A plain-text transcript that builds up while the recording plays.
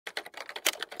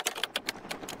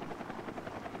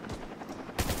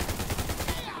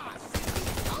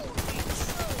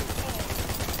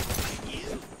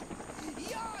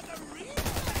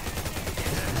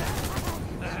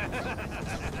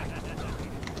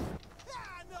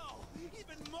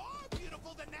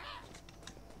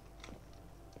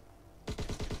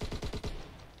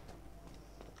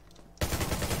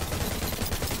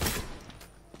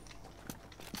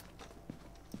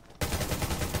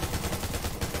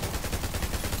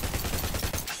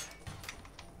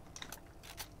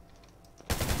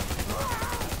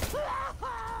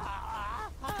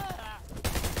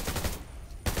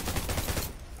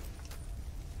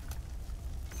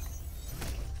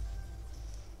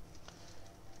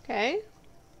Okay.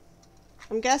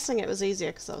 I'm guessing it was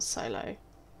easier because I was solo.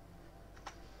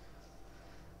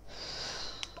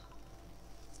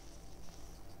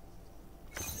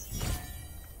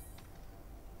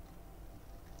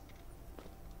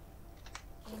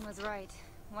 Kane was right.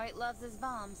 White loves his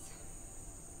bombs.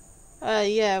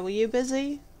 Yeah, were you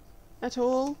busy at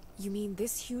all? You mean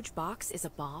this huge box is a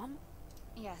bomb?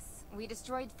 Yes, we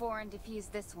destroyed 4 and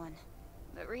defused this one.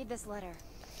 But read this letter.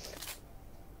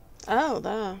 Oh,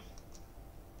 there.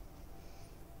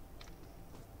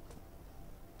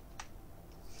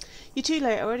 You're too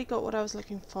late. I already got what I was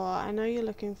looking for. I know you're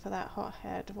looking for that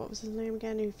hothead. What was his name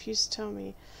again? He refused to tell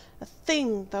me a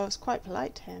thing, though I was quite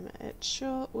polite to him. It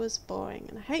sure was boring,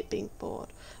 and I hate being bored.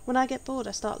 When I get bored,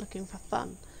 I start looking for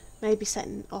fun. Maybe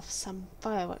setting off some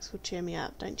fireworks will cheer me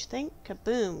up, don't you think?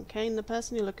 Kaboom! Kane, the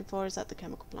person you're looking for is at the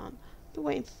chemical plant. Be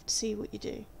waiting to see what you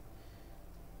do.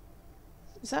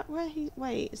 Is that where he...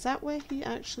 Wait, is that where he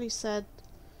actually said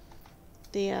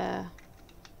the,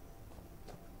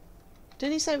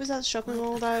 Didn't he say it was at the shopping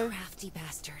mall, though? Crafty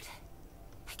bastard.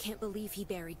 I can't believe he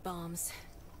buried bombs.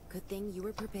 Good thing you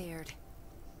were prepared.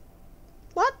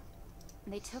 What?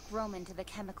 They took Roman to the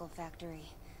chemical factory.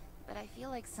 But I feel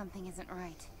like something isn't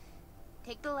right.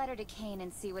 Take the letter to Kane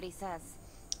and see what he says.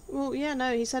 Well, yeah,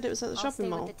 no, he said it was at the shopping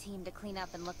mall. I'll stay with the team to clean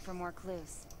up and look for more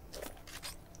clues.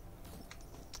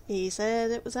 He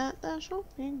said it was at the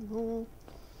shopping mall.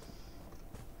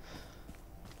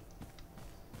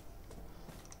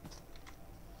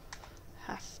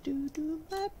 Have to do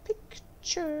my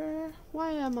picture.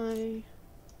 Why am I...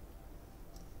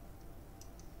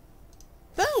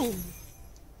 Boom!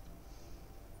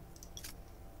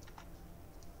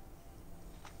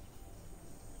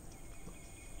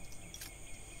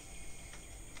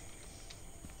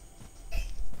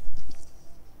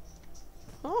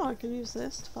 Oh, I can use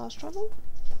this to fast travel.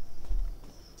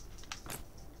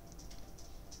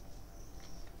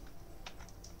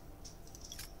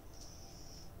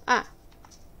 Ah.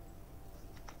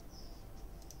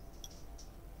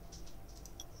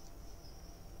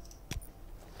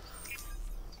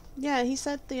 Yeah, he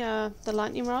said the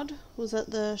lightning rod was at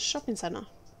the shopping centre.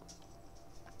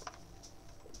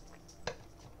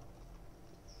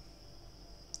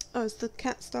 Oh, is the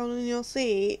cat stolen your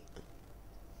seat?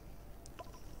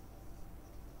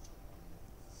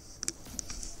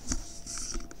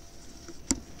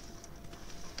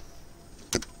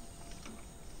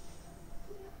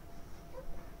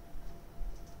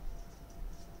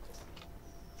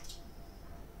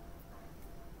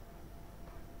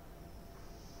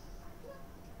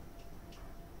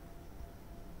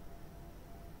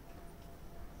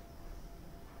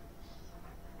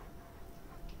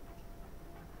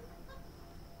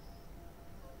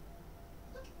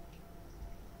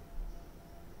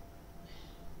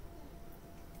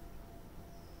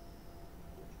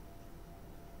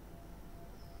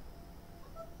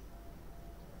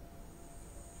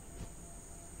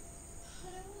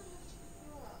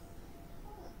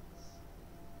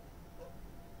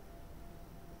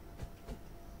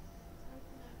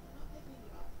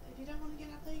 If you don't want to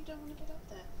get up there, you don't want to get up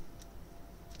there.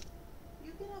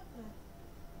 You get up there.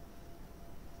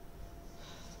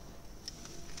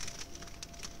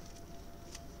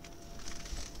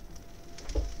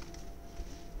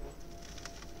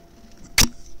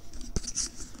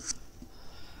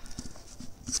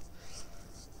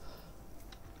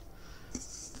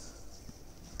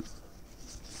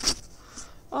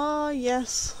 Oh,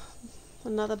 yes.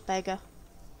 Another beggar.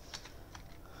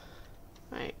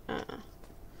 Right,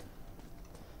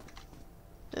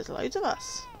 there's loads of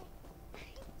us.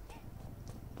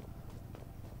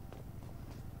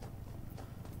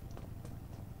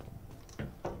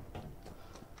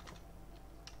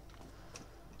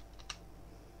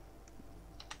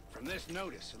 From this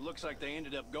notice, it looks like they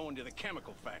ended up going to the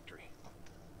chemical factory.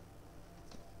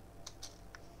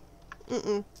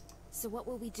 So what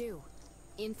will we do?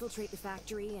 Infiltrate the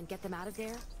factory and get them out of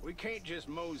there? We can't just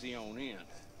mosey on in.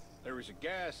 There is a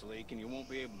gas leak and you won't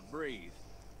be able to breathe.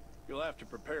 You'll have to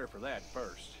prepare for that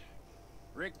first.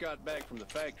 Rick got back from the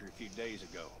factory a few days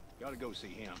ago. Gotta go see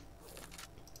him.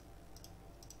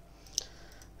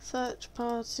 Search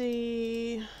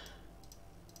party.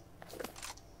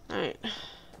 Alright.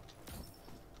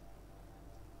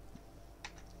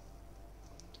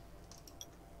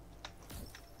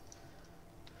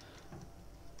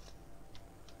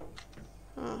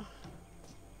 Oh.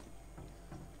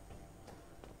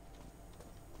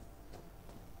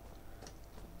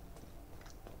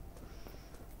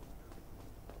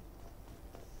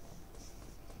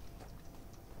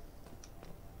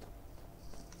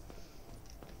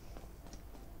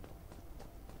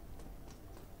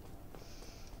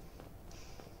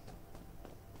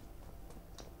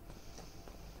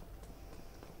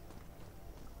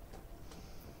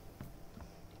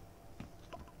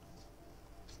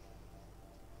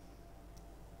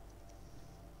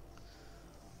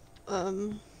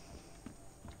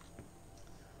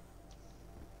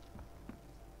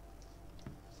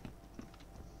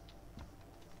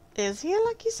 Is he a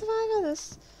lucky survivor?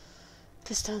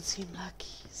 This don't seem lucky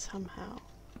somehow.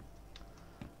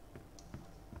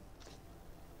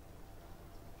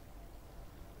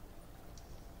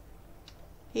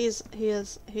 He is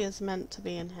meant to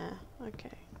be in here.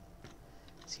 Okay.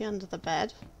 Is he under the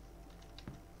bed?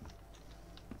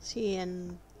 Is he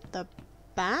in the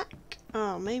back?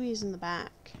 Oh, maybe he's in the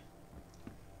back.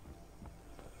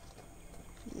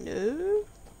 No.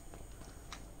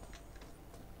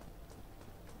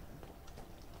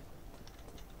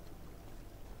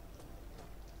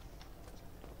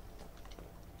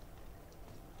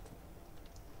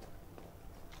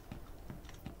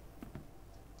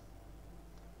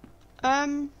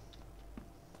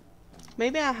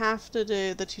 Maybe I have to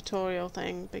do the tutorial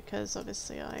thing because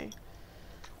obviously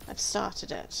I've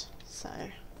started it, so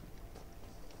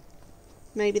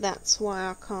maybe that's why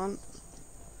I can't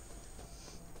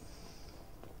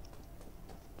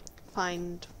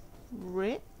find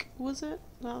Rick, was it?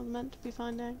 That I was meant to be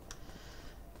finding?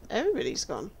 Everybody's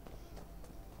gone.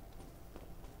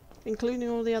 Including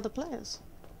all the other players.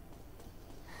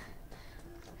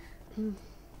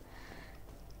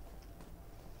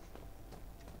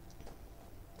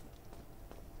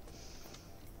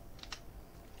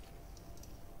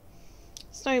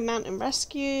 Snow Mountain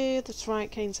Rescue. That's right,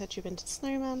 Kane said you've been to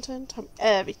Snow Mountain. Tell me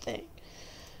everything.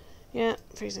 Yeah,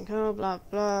 freezing cold, blah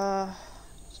blah.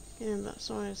 Yeah, that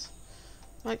stories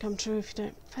might come true if you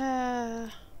don't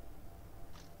prepare.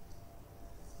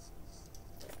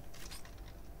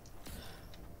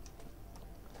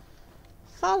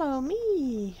 Follow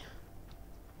me.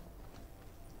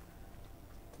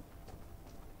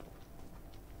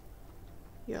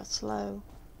 You're slow.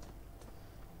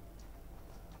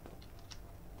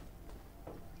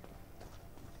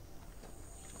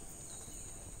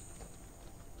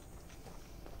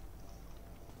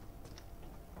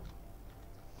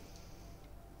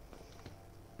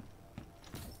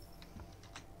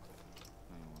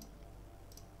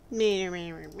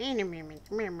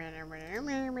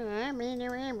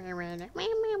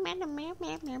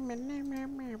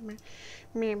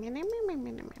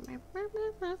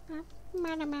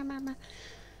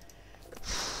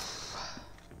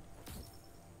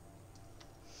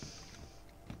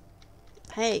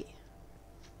 Hey.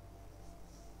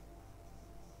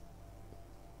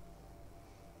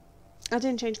 I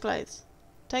didn't change clothes.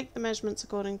 Take the measurements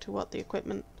according to what the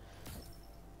equipment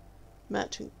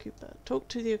Merchant Cooper. Talk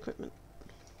to the equipment.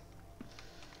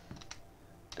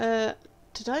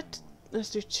 Let's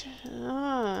do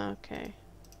okay.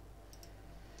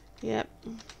 Yep.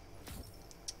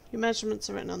 Your measurements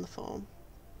are written on the form.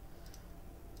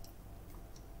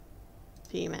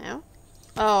 Female.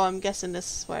 Oh, I'm guessing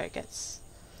this is where it gets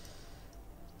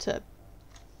to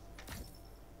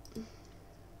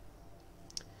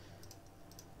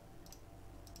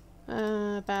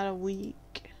about a week.